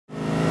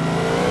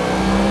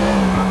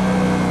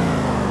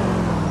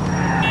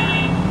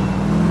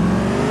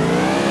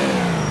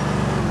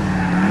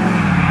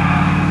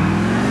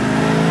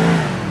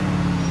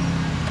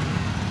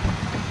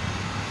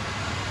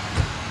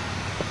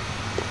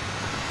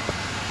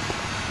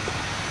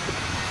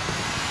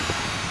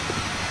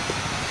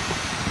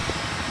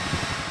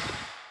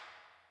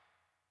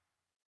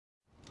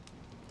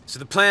So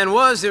the plan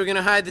was they were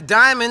gonna hide the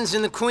diamonds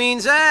in the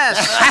Queen's ass.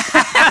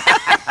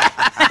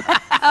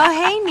 Oh,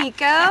 hey,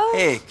 Niko.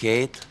 Hey,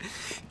 Kate.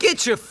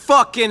 Get your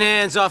fucking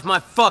hands off my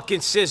fucking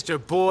sister,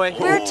 boy.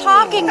 We're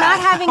talking, not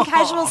having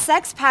casual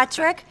sex,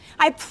 Patrick.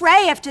 I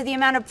pray after the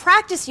amount of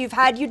practice you've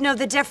had, you'd know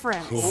the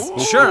difference.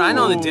 Sure, I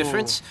know the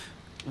difference.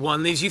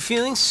 One leaves you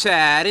feeling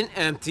sad and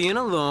empty and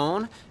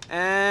alone,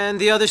 and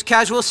the other's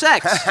casual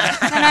sex.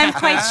 And I'm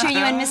quite sure you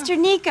and Mr.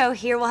 Niko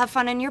here will have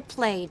fun on your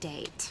play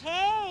date.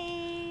 Hey!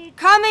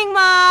 Coming,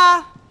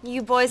 Ma!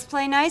 You boys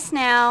play nice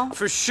now.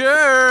 For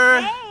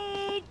sure.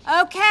 Hey!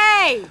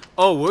 Okay!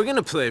 Oh, we're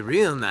gonna play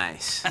real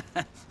nice.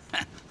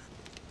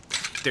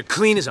 They're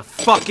clean as a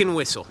fucking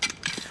whistle.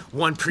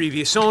 One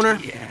previous owner,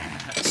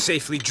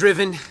 safely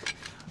driven,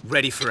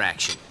 ready for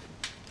action.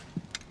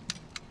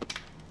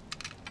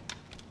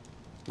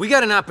 We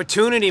got an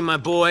opportunity, my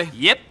boy.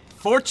 Yep,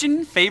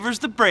 fortune favors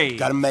the brave.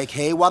 Gotta make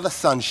hay while the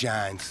sun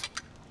shines.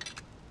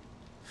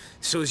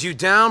 So is you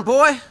down,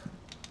 boy?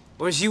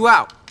 Or is you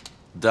out?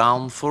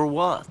 Down for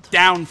what?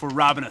 Down for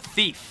robbing a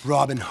thief.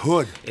 Robin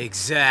Hood.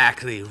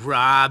 Exactly,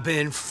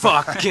 Robin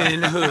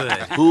fucking Hood.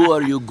 Who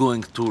are you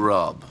going to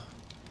rob?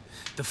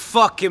 The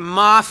fucking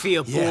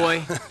mafia,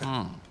 boy.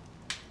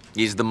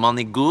 Is the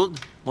money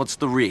good? What's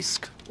the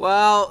risk?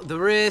 Well, the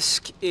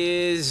risk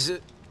is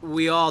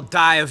we all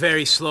die a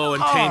very slow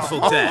and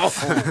painful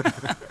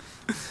death.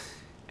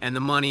 And the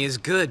money is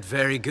good,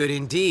 very good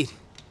indeed.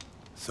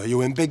 So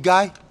you in, big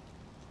guy?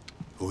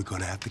 Or we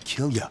gonna have to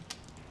kill you?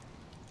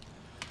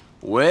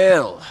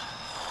 Well,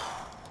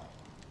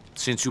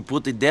 since you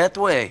put it that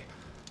way,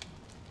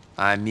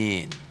 I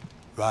mean...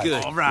 Right.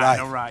 Good. All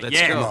right. Let's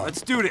Yeah, go.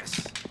 let's do this.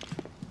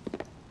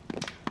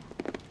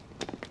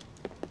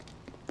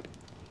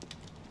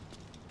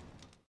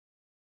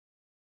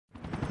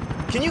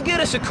 Can you get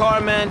us a car,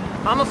 man?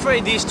 I'm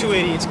afraid these two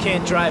idiots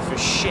can't drive for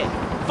shit.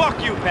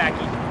 Fuck you,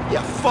 Packy.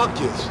 Yeah, fuck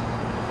yous.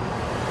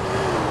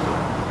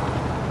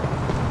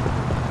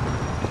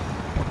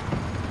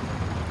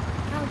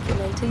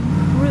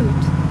 Calculating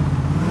route.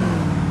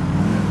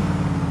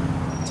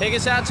 Take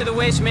us out to the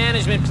waste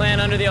management plant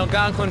under the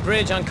Algonquin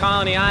Bridge on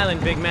Colony Island,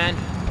 big man.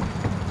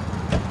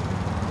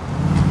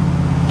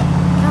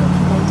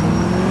 Calculating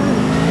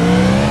route.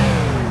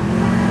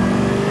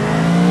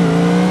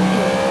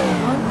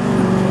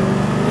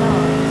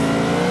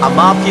 A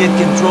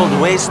mafia-controlled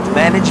waste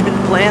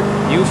management plant?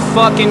 You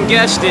fucking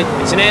guessed it.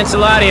 It's an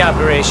Ancelotti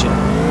operation.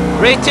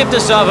 Ray tipped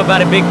us off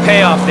about a big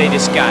payoff they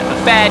just got. A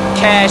fat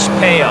cash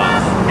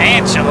payoff.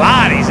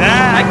 Enchiladas,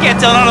 huh? I can't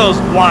tell none of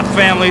those want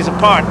families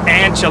apart.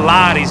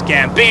 Enchiladas,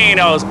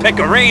 Gambinos,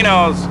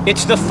 Pecorinos.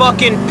 It's the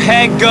fucking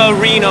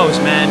Pegorinos,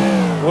 man.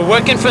 We're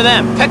working for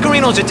them.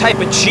 Pecorino's a type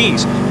of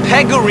cheese.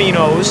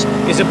 Pegorinos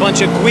is a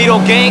bunch of Guido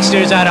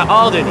gangsters out of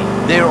Alderney.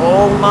 They're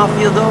all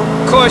mafia, though?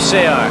 Of course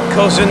they are.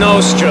 Cosa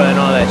Nostra and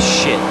all that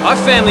shit. Our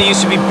family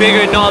used to be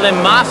bigger than all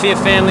them mafia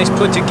families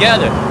put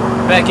together.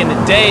 Back in the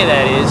day,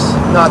 that is.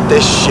 Not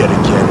this shit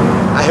again.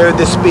 I heard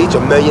this speech a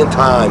million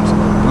times.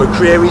 The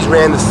McCreary's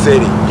ran the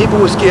city. People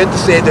were scared to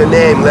say their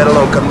name, let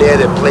alone come near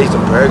their place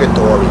in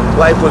purgatory.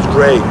 Life was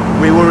great.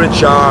 We were in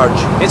charge.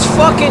 It's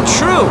fucking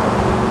true.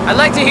 I'd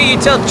like to hear you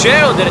tell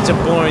Gerald that it's a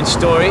boring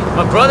story.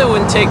 My brother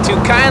wouldn't take too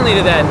kindly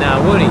to that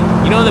now, would he?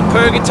 You know the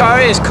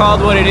purgatory is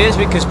called what it is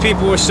because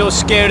people were so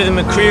scared of the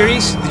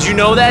McCrearys? Did you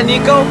know that,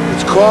 Niko?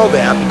 It's called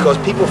that because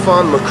people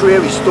found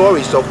McCreary's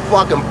stories so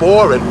fucking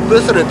boring.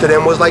 Listening to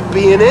them was like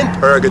being in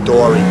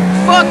purgatory.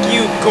 Fuck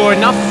you,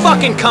 Gordon. I'll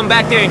fucking come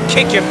back there and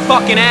kick your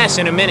fucking ass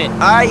in a minute.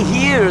 I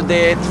hear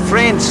that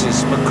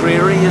Francis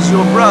McCreary is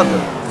your brother.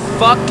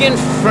 Fucking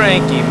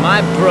Frankie,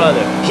 my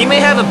brother. He may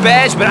have a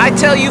badge, but I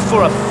tell you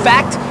for a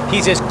fact,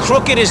 he's as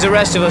crooked as the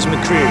rest of us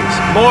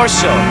McCrearys. More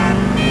so.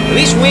 At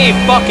least we ain't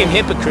fucking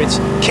hypocrites.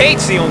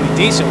 Kate's the only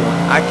decent one.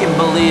 I can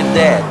believe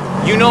that.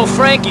 You know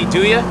Frankie,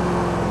 do you?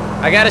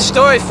 I got a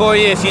story for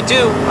you if you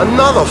do.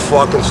 Another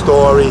fucking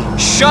story.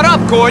 Shut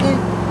up, Gordon!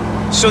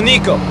 So,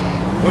 Niko,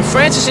 when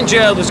Francis and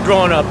Gerald was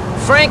growing up,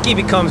 Frankie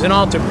becomes an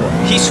altar boy.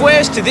 He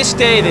swears to this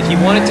day that he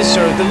wanted to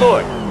serve the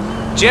Lord.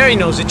 Jerry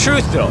knows the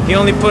truth, though. He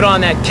only put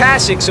on that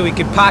cassock so he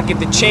could pocket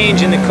the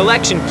change in the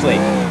collection plate.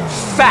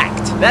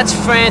 Fact. That's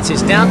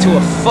Francis, down to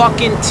a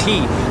fucking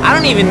T. I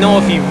don't even know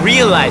if he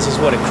realizes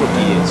what a crook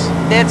he is.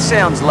 That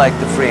sounds like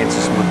the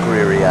Francis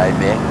McCreary I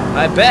met.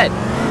 I bet.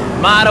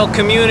 Model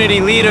community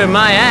leader,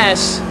 my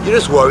ass. You're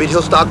just worried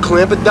he'll start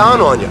clamping down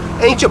on you,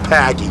 ain't you,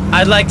 Packy?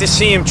 I'd like to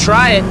see him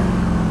try it.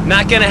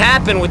 Not gonna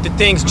happen with the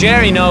things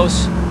Jerry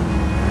knows.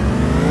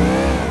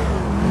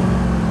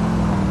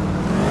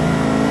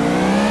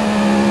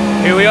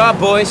 Here we are,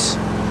 boys.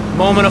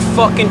 Moment of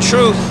fucking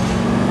truth.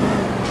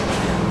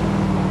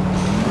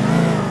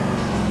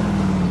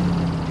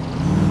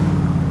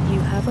 You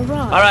have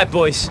arrived. All right,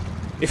 boys.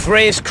 If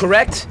Ray is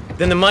correct,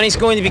 then the money's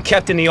going to be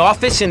kept in the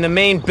office in the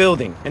main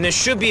building. And there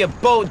should be a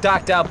boat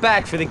docked out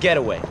back for the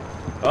getaway.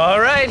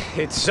 All right,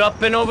 it's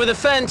up and over the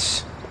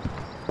fence.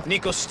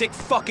 Niko, stick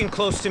fucking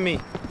close to me.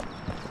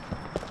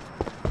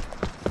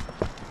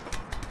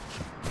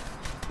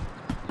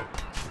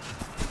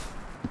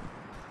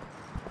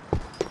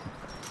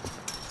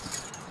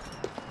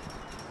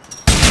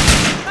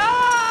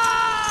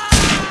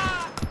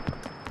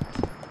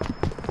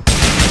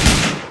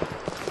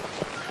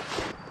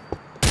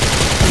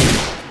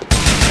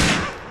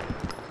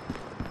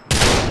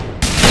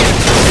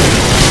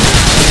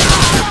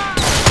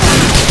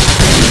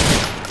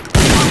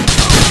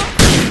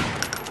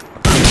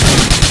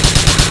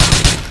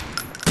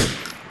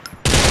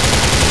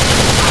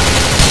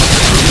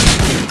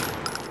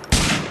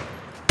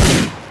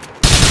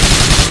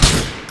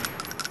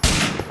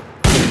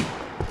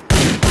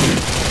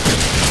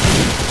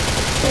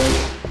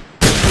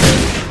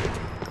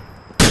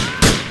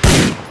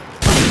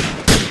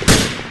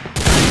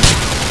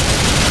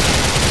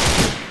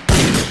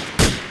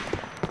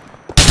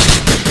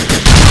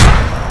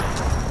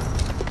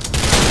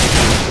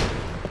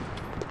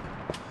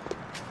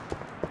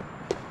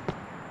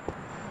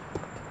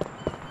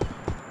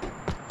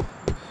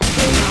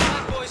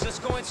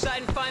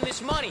 outside and find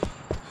this money.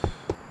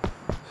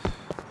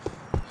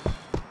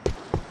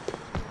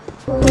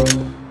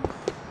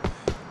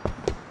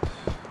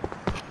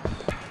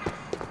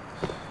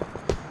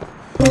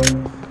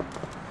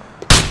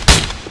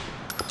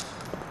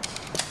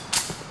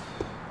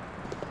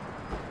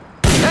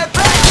 Hey,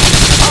 Frank!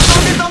 I'll go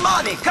get the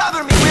money!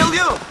 Cover me, will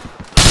you?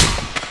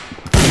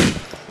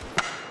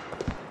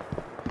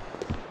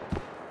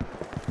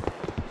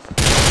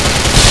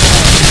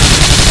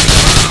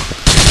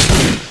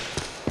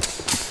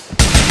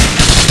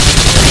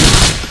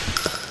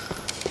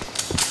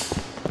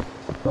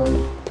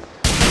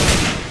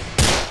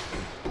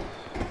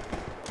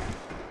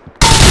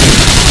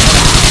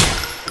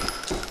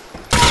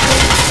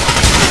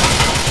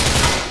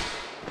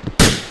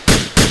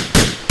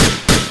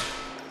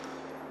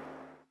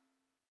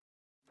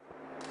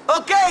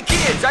 Okay,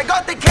 kids, I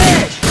got the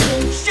cash!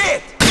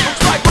 Shit!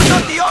 Looks like we're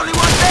not the only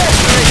ones there!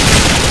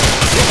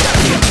 You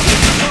gotta get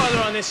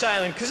farther on this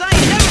island, cause I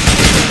ain't never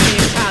seen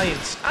any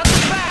Italians. Out the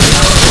back!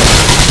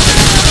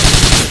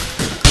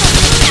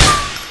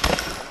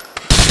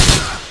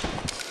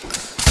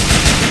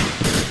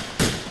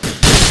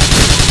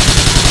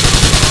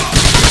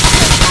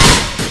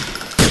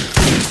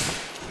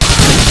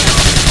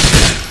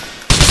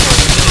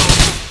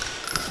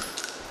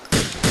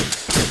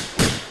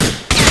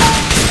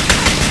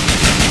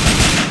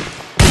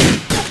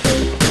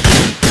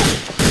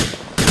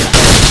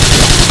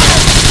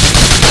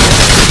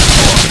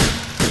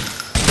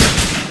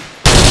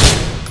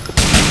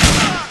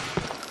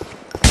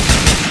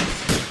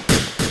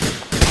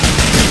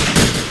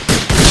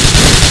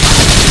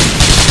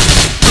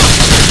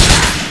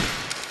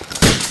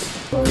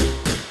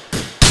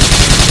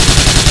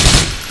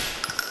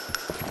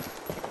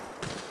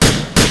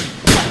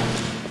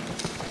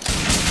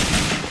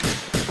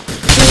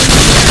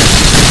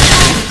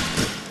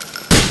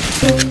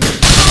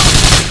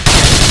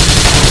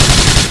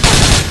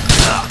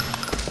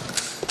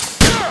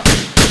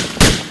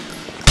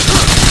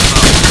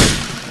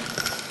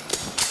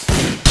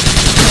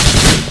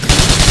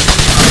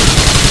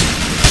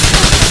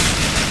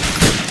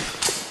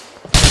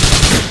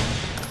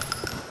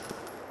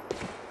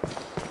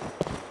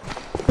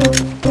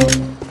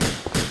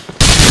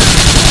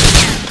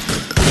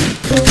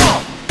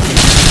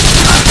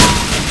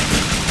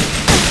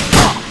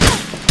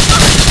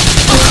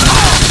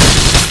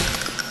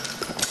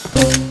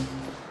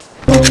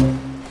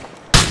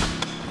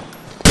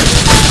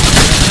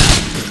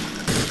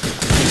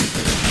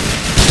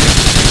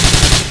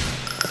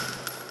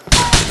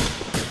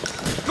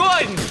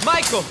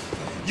 Michael,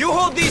 you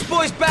hold these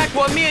boys back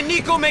while me and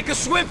Niko make a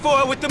swim for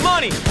it with the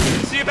money.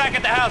 See you back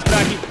at the house,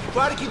 Becky.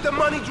 Try to keep the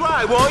money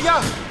dry, won't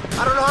ya?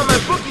 I don't know how my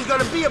bookie's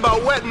gonna be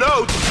about wet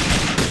notes.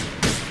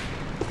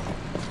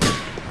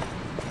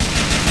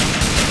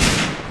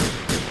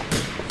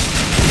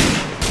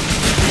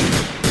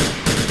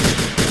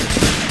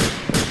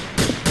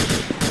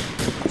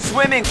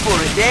 Swimming for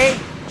a day?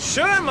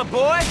 Sure, my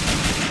boy.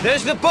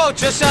 There's the boat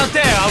just out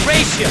there. I'll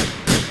race you.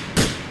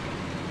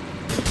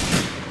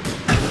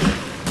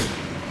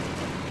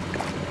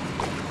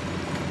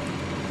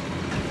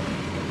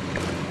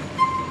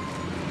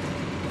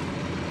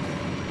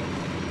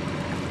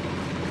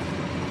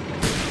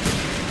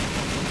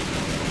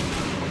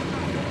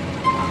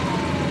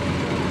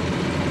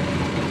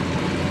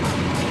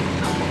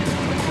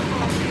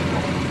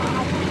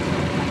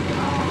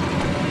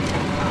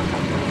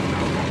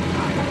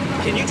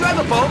 Can you drive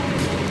a boat?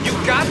 You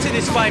got to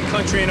this fine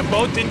country in a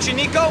boat, didn't you,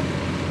 Niko?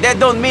 That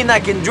don't mean I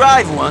can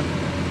drive one.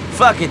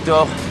 Fuck it,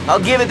 though.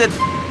 I'll give it a...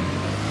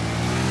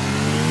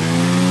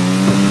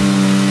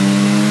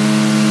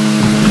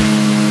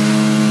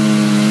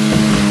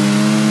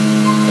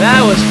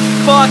 That was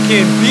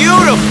fucking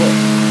beautiful.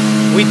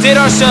 We did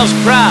ourselves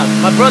proud.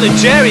 My brother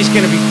Jerry's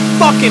gonna be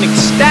fucking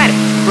ecstatic.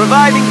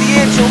 Providing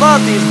the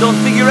enchiladas don't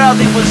figure out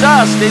it was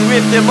us, they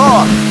ripped them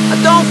off.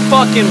 Don't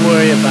fucking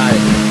worry about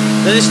it.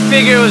 They'll just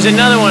figure it was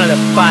another one of the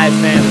 5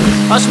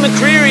 families. Us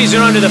McCreary's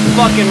are under the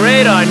fucking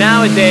radar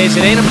nowadays.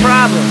 It ain't a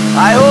problem.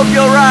 I hope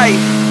you're right.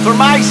 For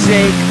my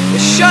sake.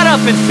 Shut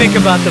up and think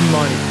about the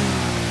money.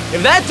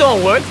 If that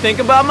don't work, think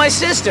about my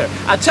sister.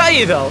 I'll tell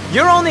you though,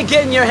 you're only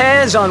getting your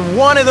hands on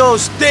one of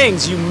those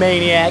things, you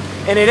maniac,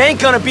 and it ain't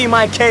gonna be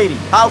my Katie.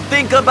 I'll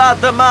think about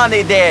the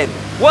money then.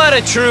 What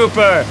a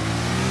trooper!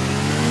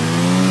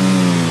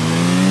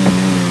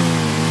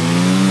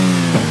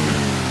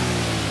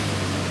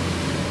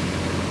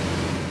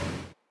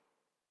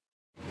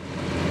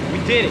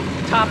 Did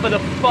it. Top of the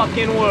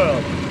fucking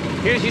world.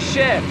 Here's your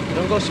share.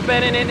 Don't go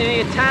spending it in any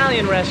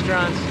Italian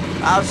restaurants.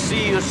 I'll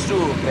see you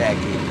soon,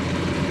 Becky.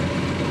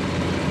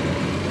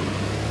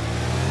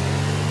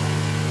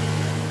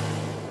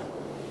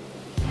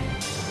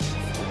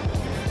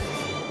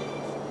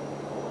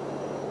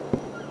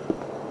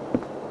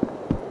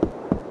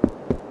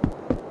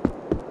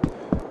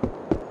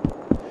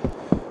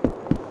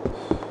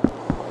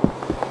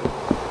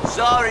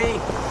 Sorry.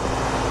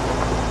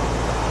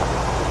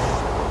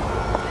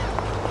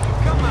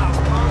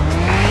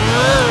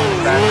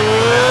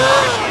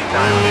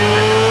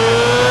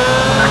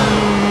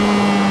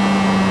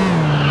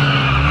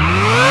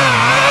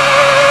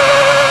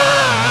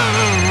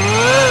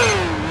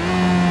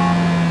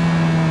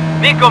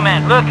 Niko,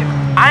 man, look,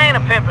 I ain't a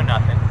pimp or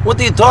nothing. What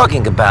are you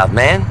talking about,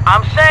 man?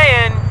 I'm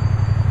saying,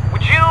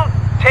 would you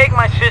take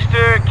my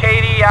sister,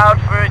 Katie, out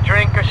for a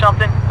drink or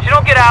something? She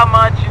don't get out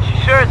much, and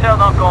she sure as hell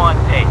don't go on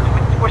dates.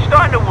 We're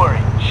starting to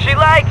worry. She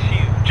likes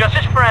you, just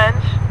as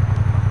friends.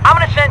 I'm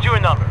gonna send you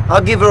her number.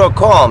 I'll give her a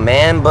call,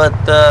 man, but,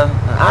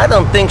 I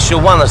don't think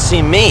she'll want to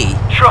see me.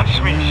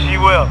 Trust me, she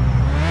will.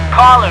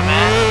 Call her,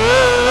 man.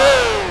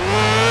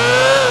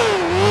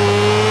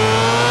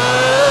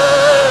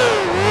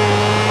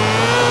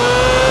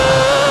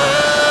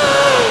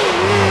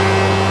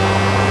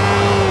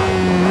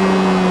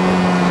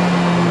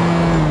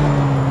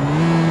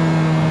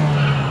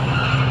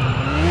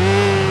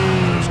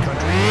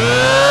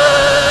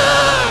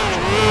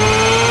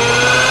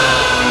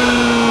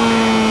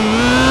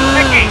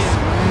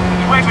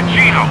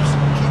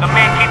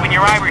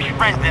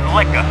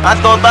 Liquor. I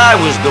thought I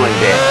was doing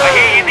that. I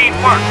hear you need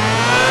work.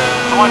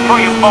 So I throw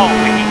you a bone,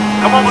 Mickey.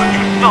 Come over to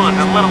Drusilla's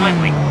in Little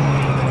Italy.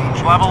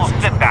 We'll have a little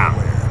sit down.